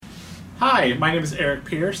Hi, my name is Eric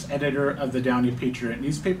Pierce, editor of the Downey Patriot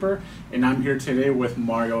newspaper, and I'm here today with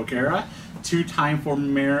Mario Guerra, two-time former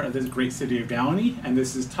mayor of this great city of Downey, and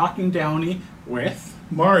this is Talking Downey with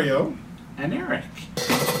Mario and Eric.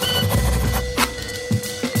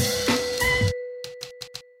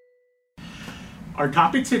 Our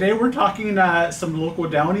topic today, we're talking some local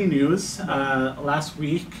Downey news. Last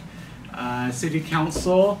week, City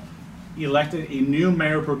Council elected a new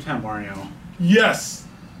mayor pro tem, Mario. Yes.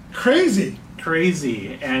 Crazy.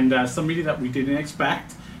 And somebody that we didn't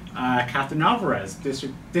expect, Catherine Alvarez,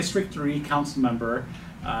 District 3 council member,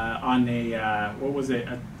 on a, what was it,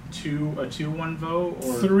 a 2-1 vote?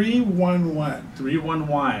 Or 3-1-1.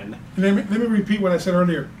 3-1-1. Let me repeat what I said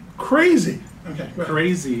earlier. Crazy. Okay.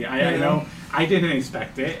 Crazy. I know. I didn't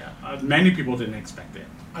expect it. Many people didn't expect it.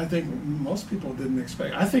 I think most people didn't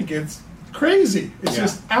expect it. I think it's crazy. It's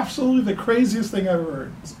just absolutely the craziest thing I've ever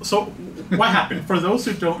heard. So, what happened? For those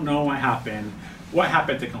who don't know what happened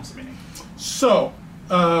at the council meeting? So,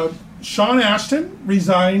 Sean Ashton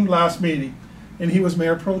resigned last meeting, and he was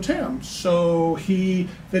mayor pro tem. So they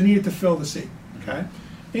needed to fill the seat. Okay,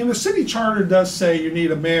 and the city charter does say you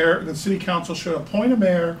need a mayor. The city council should appoint a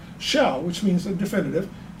mayor. Which means a definitive,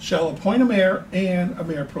 shall appoint a mayor and a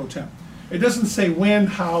mayor pro tem. It doesn't say when,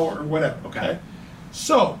 how, or whatever. Okay,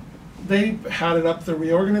 so they had it up the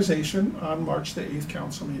reorganization on March the 8th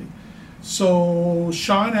council meeting. So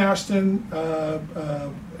Sean Ashton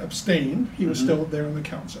abstained. He was still there in the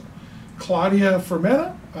council. Claudia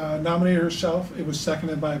Fermetta nominated herself. It was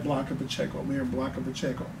seconded by Blanca Pacheco, Mayor Blanca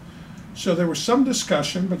Pacheco. So there was some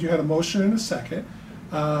discussion, but you had a motion and a second.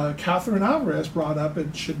 Catherine Alvarez brought up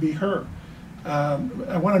it should be her.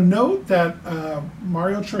 I want to note that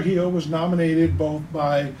Mario Trujillo was nominated both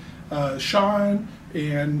by Sean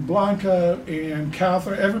and Blanca and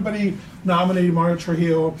Catherine. Everybody nominated Mario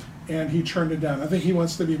Trujillo, and he turned it down. I think he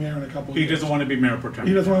wants to be mayor in a couple of years. He doesn't want to be mayor pro tem.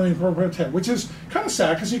 He doesn't want to be mayor pro tem, which is kind of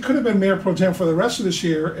sad because he could have been mayor pro tem for the rest of this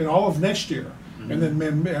year and all of next year, and then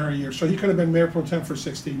mayor a year. So he could have been mayor pro tem for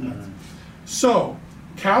 16 months. So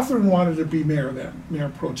Catherine wanted to be mayor then, mayor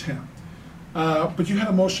pro tem. But you had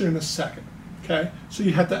a motion in a second, okay? So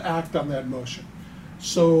you had to act on that motion.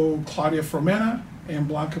 So Claudia Fermetta and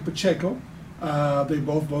Blanca Pacheco, they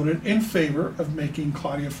both voted in favor of making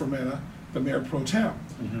Claudia Fermetta the mayor pro tem.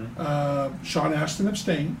 Sean Ashton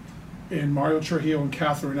abstained, and Mario Trujillo and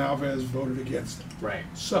Catherine Alvarez voted against it. Right.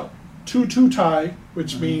 So 2-2 tie,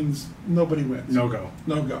 which means nobody wins. No go.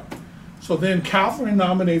 No go. So then Catherine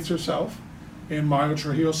nominates herself, and Mario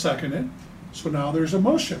Trujillo seconded. So now there's a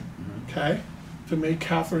motion, okay, to make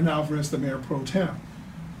Catherine Alvarez the mayor pro tem.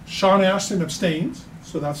 Sean Ashton abstains,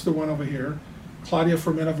 so that's the one over here. Claudia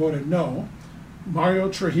Fermetta voted no. Mario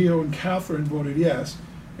Trujillo and Catherine voted yes,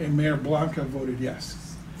 and Mayor Blanca voted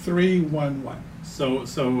yes. 3-1-1.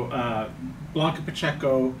 So Blanca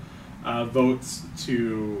Pacheco votes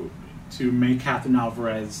to make Catherine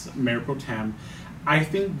Alvarez mayor pro tem. I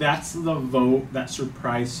think that's the vote that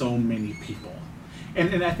surprised so many people.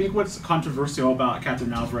 And I think what's controversial about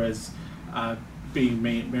Catherine Alvarez being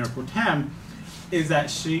mayor pro tem is that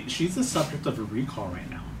she's the subject of a recall right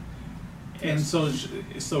now. And so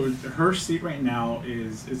her seat right now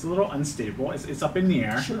is a little unstable. It's up in the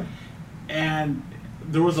air. Sure. And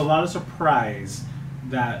there was a lot of surprise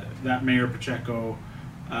that Mayor Pacheco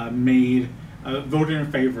voted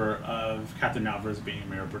in favor of Catherine Alvarez being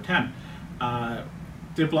mayor pro tem.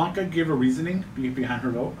 Did Blanca give a reasoning behind her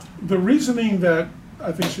vote? The reasoning that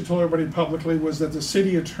I think she told everybody publicly was that the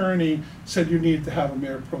city attorney said you needed to have a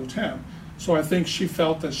mayor pro tem. So I think she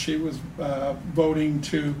felt that she was voting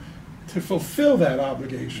to fulfill that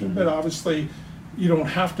obligation, but obviously you don't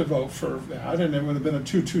have to vote for that, and it would have been a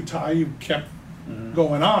 2-2 tie. You kept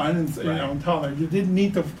going on, and until you didn't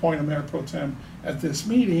need to appoint a mayor pro tem at this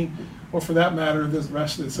meeting, or for that matter, the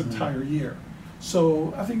rest of this entire year.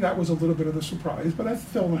 So I think that was a little bit of a surprise, but I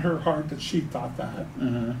feel in her heart that she thought that,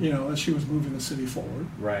 that she was moving the city forward.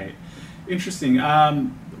 Right. Interesting.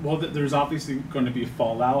 Well, there's obviously going to be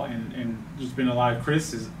fallout, and there's been a lot of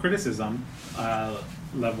criticism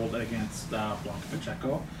leveled against Blanca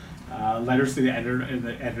Pacheco. Letters to the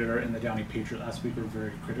editor in the Downey Patriot last week were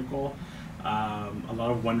very critical. A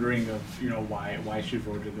lot of wondering of why she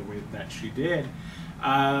voted the way that she did.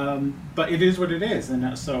 But it is what it is,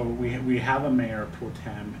 and so we have a mayor pro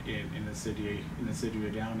tem in the city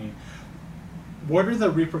of Downey. What are the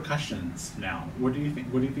repercussions now? What do you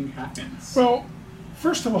think happens? Well,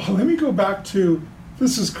 first of all, let me go back to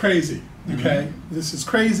this is crazy. Okay, this is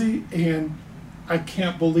crazy, and I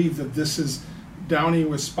can't believe that Downey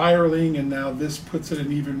was spiraling, and now this puts it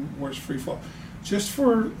in even worse free fall. Just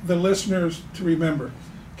for the listeners to remember,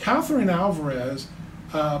 Catherine Alvarez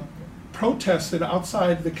protested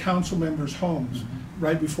outside the council members' homes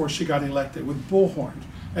right before she got elected with bullhorns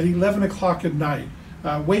at 11 o'clock at night,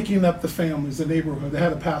 waking up the families, the neighborhood. They had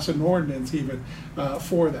to pass an ordinance even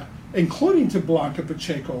for that, including to Blanca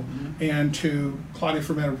Pacheco and to Claudia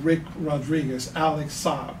Fermetta, Rick Rodriguez, Alex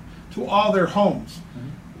Saab, to all their homes.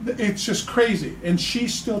 It's just crazy. And she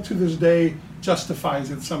still to this day justifies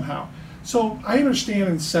it somehow. So I understand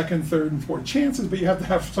in second, third, and fourth chances, but you have to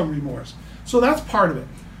have some remorse. So that's part of it.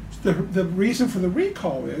 The reason for the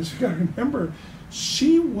recall is, you got to remember,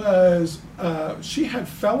 she had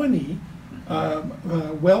felony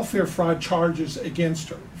welfare fraud charges against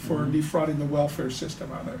her for defrauding the welfare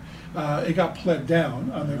system on there. It got pled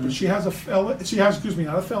down on there, but she has not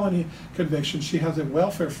a felony conviction. She has a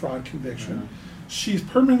welfare fraud conviction. She's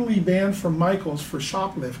permanently banned from Michael's for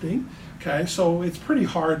shoplifting. Okay, so it's pretty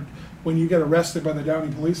hard when you get arrested by the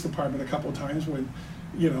Downey Police Department a couple of times when,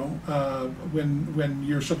 when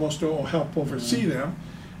you're supposed to help oversee them.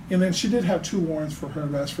 And then she did have 2 warrants for her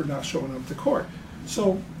arrest for not showing up to court.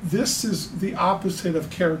 So this is the opposite of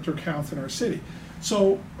character counts in our city.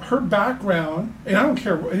 So her background, and I don't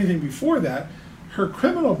care anything before that, her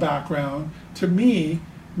criminal background, to me,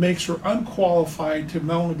 makes her unqualified to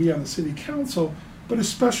not only be on the city council, but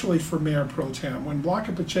especially for Mayor Pro Tem. When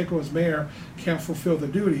Blanca Pacheco as mayor can't fulfill the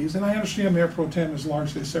duties, and I understand Mayor Pro Tem is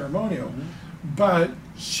largely ceremonial, but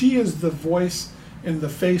she is the voice and the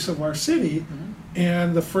face of our city,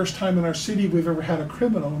 and the first time in our city we've ever had a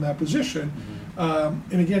criminal in that position.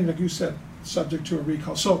 And again, like you said, subject to a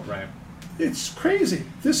recall. So it's crazy.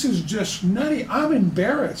 This is just nutty. I'm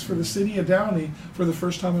embarrassed for the city of Downey for the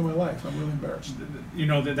first time in my life. I'm really embarrassed.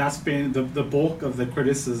 That's been the bulk of the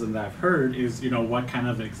criticism that I've heard is, what kind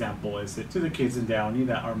of example is it to the kids in Downey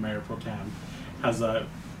that our Mayor Pro Tem has a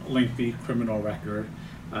lengthy criminal record,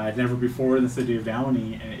 never before in the city of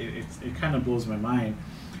Downey, and it kind of blows my mind.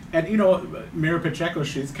 And Mayor Pacheco,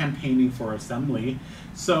 she's campaigning for assembly,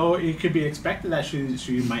 so it could be expected that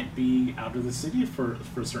she might be out of the city for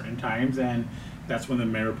certain times, and that's when the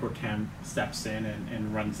Mayor Pro Tem steps in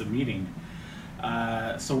and runs the meeting.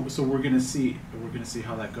 So we're gonna see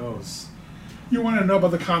how that goes. You want to know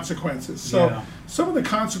about the consequences. So some of the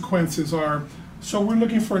consequences are, so we're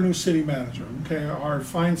looking for a new city manager. Okay, our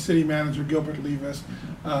fine city manager Gilbert Levis,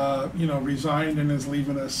 resigned and is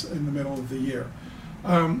leaving us in the middle of the year.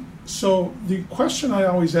 So the question I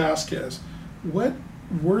always ask is, what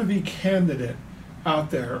worthy candidate out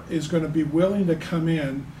there is going to be willing to come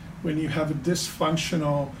in when you have a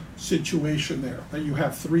dysfunctional situation there, that you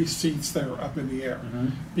have 3 seats that are up in the air?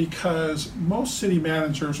 Because most city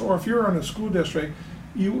managers, or if you're in a school district,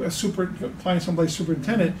 applying someplace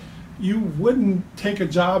superintendent, you wouldn't take a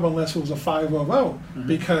job unless it was a 5-0 vote,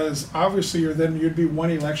 because obviously you'd be 1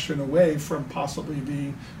 election away from possibly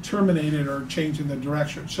being terminated or changing the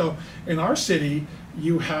direction. So in our city,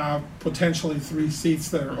 you have potentially 3 seats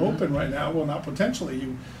that are open right now. Well, not potentially,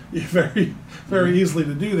 you very, very easily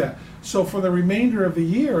to do that. So for the remainder of the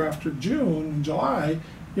year, after June and July,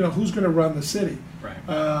 who's going to run the city?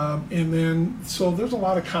 And then, so there's a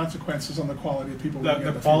lot of consequences on the quality of people.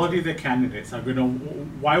 The quality of the candidates are going to.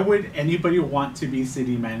 Why would anybody want to be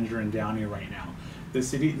city manager in Downey right now? The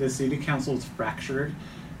city council is fractured.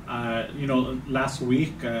 Last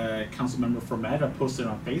week, Councilmember Fermetta posted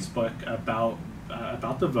on Facebook about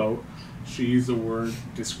the vote. She used the word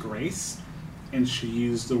disgrace, and she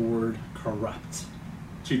used the word corrupt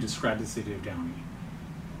to describe the city of Downey.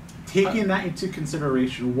 Taking that into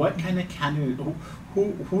consideration, what kind of candidate,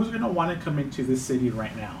 who's going to want to come into this city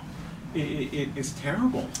right now? It's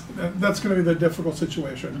terrible. That's going to be the difficult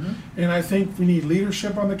situation. And I think we need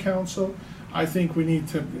leadership on the council. I think we need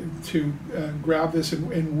to grab this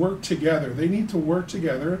and work together. They need to work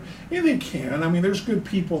together, and they can. I mean, there's good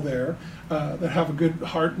people there that have a good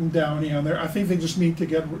heart and Downey on there. I think they just need to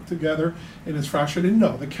get together, and it's fractured. And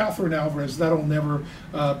no, the Catherine Alvarez, that'll never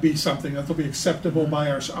be something that'll be acceptable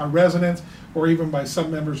by our residents or even by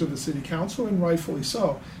some members of the city council, and rightfully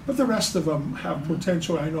so. But the rest of them have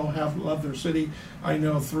potential. I know love their city. I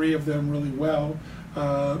know 3 of them really well.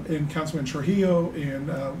 And Councilman Trujillo and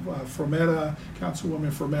Fermetta,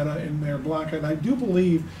 Councilwoman Fermetta and Mayor Blanca, and I do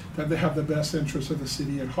believe that they have the best interests of the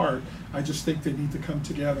city at heart. I just think they need to come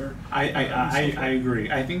together. I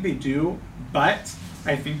agree. I think they do, but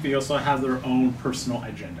I think they also have their own personal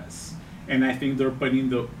agendas, and I think they're putting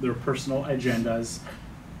their personal agendas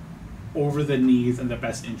over the needs and the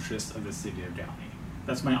best interests of the city of Downey.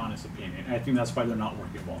 That's my honest opinion. I think that's why they're not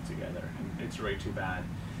working well together, and it's really too bad.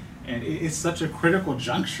 And it's such a critical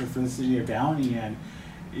juncture for the city of Downey, and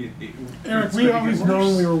Eric, we always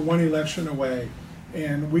known we were 1 election away,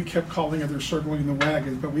 And we kept calling it they're circling the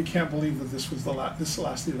wagons, but we can't believe that this was this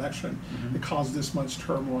last election that caused this much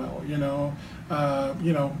turmoil.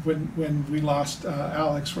 When we lost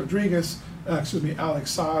Alex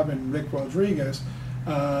Saab and Rick Rodriguez,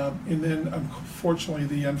 and then unfortunately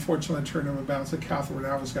the unfortunate turn of events that Catherine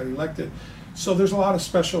Alvarez got elected. So there's a lot of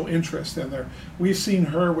special interest in there. We've seen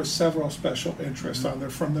her with several special interests on there,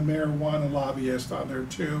 from the marijuana lobbyist on there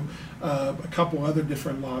to a couple other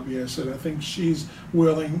different lobbyists, and I think she's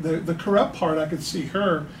willing. The corrupt part, I could see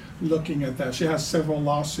her looking at that. She has several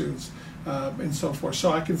lawsuits and so forth.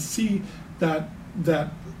 So I can see that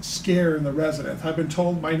scare in the residents. I've been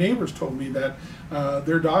told, my neighbors told me that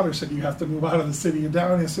their daughter said, you have to move out of the city of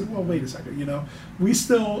Downey. I said, well, wait a second, we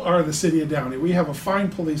still are the city of Downey. We have a fine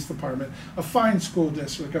police department, a fine school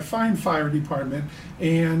district, a fine fire department,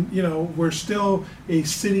 and we're still a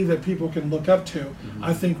city that people can look up to.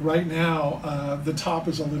 I think right now the top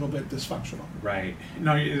is a little bit dysfunctional. Right.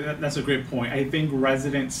 No, that's a great point. I think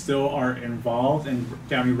residents still are involved, and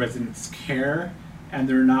Downey residents care. And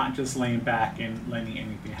they're not just laying back and letting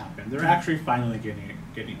anything happen. They're actually finally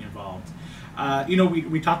getting involved.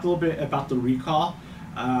 We talked a little bit about the recall.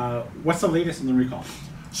 What's the latest in the recall?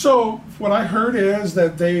 So what I heard is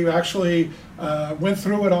that they actually went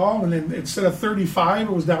through it all, and then instead of 35,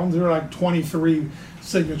 it was down to like 23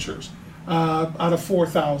 signatures out of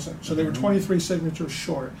 4,000. So they were 23 signatures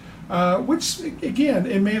short. Which, again,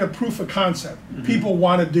 it made a proof of concept. People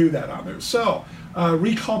want to do that on there. So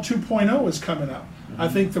Recall 2.0 is coming up. I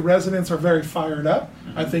think the residents are very fired up.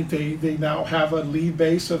 I think they now have a lead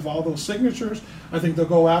base of all those signatures. I think they'll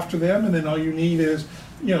go after them, and then all you need is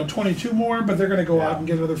 22 more, but they're going to go out and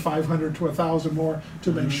get another 500 to 1,000 more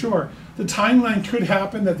to make sure. The timeline could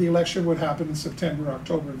happen that the election would happen in September or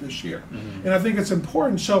October of this year. And I think it's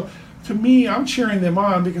important. So to me, I'm cheering them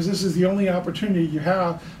on because this is the only opportunity you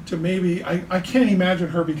have to maybe, I can't imagine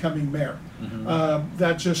her becoming mayor.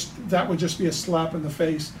 That would just be a slap in the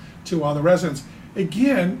face to all the residents.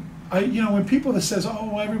 Again, when people that says,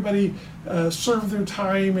 oh, everybody served their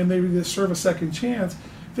time and they deserve a second chance,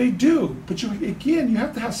 they do. But you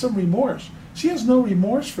have to have some remorse. She has no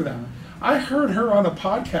remorse for that. I heard her on a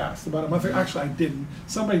podcast about a month ago. Actually, I didn't.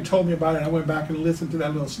 Somebody told me about it, and I went back and listened to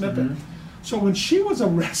that little snippet. So when she was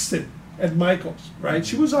arrested at Michael's, right,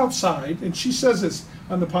 she was outside, and she says this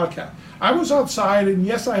on the podcast. I was outside, and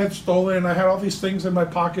yes, I had stolen, and I had all these things in my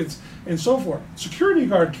pockets and so forth. Security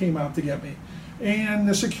guard came out to get me. And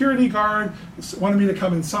the security guard wanted me to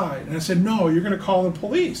come inside. And I said, no, you're going to call the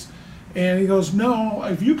police. And he goes, no,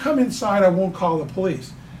 if you come inside, I won't call the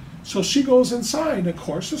police. So she goes inside. And of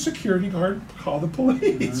course, the security guard called the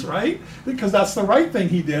police, right? Because that's the right thing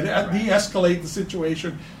he did, de-escalate the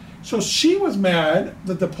situation. So she was mad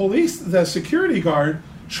that the security guard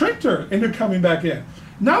tricked her into coming back in.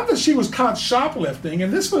 Not that she was caught shoplifting,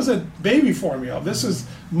 and this was a baby formula. This is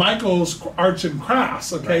Michael's arts and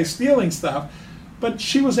crafts, stealing stuff. But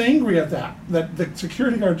she was angry at that the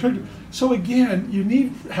security guard tricked her. So again, you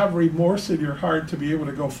need to have remorse in your heart to be able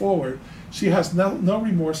to go forward. She has no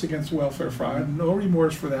remorse against welfare fraud, no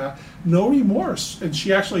remorse for that, no remorse. And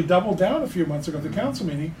she actually doubled down a few months ago at the council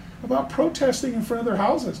meeting about protesting in front of their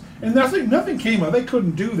houses. And nothing came of it. They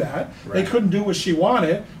couldn't do that. They couldn't do what she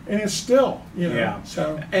wanted, and it's still, Yeah.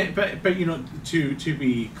 So. But to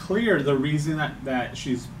be clear, the reason that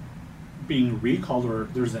she's being recalled, or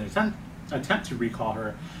there's an attempt to recall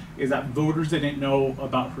her, is that voters didn't know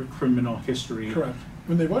about her criminal history. Correct.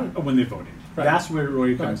 When they voted. Right. That's where it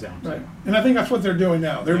really comes down to. Right. And I think that's what they're doing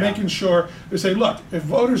now. They're making sure, they say, look, if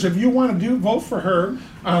you want to vote for her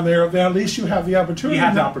on there, then at least you have the opportunity. You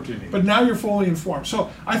have the opportunity. But now you're fully informed. So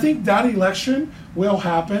I think that election will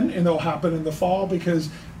happen, and it'll happen in the fall because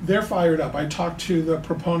they're fired up. I talked to the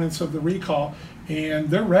proponents of the recall, and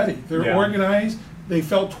they're ready. They're organized. They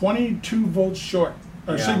fell 22 votes short,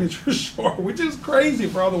 or signatures short, which is crazy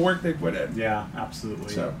for all the work they put in. Yeah, absolutely.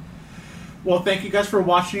 So. Well, thank you guys for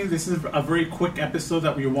watching. This is a very quick episode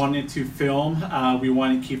that we wanted to film. We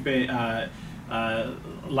want to keep it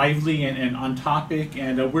lively and on topic,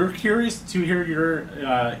 and we're curious to hear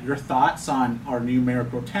your thoughts on our new mayor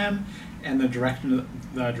pro tem and the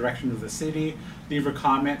direction of the city. Leave a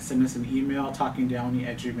comment, send us an email,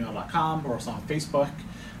 talkingdowney@gmail.com, or also on Facebook.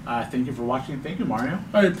 Thank you for watching. Thank you, Mario.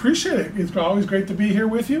 I appreciate it. It's always great to be here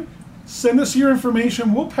with you. Send us your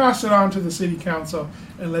information. We'll pass it on to the City Council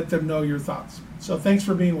and let them know your thoughts. So thanks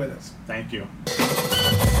for being with us. Thank you.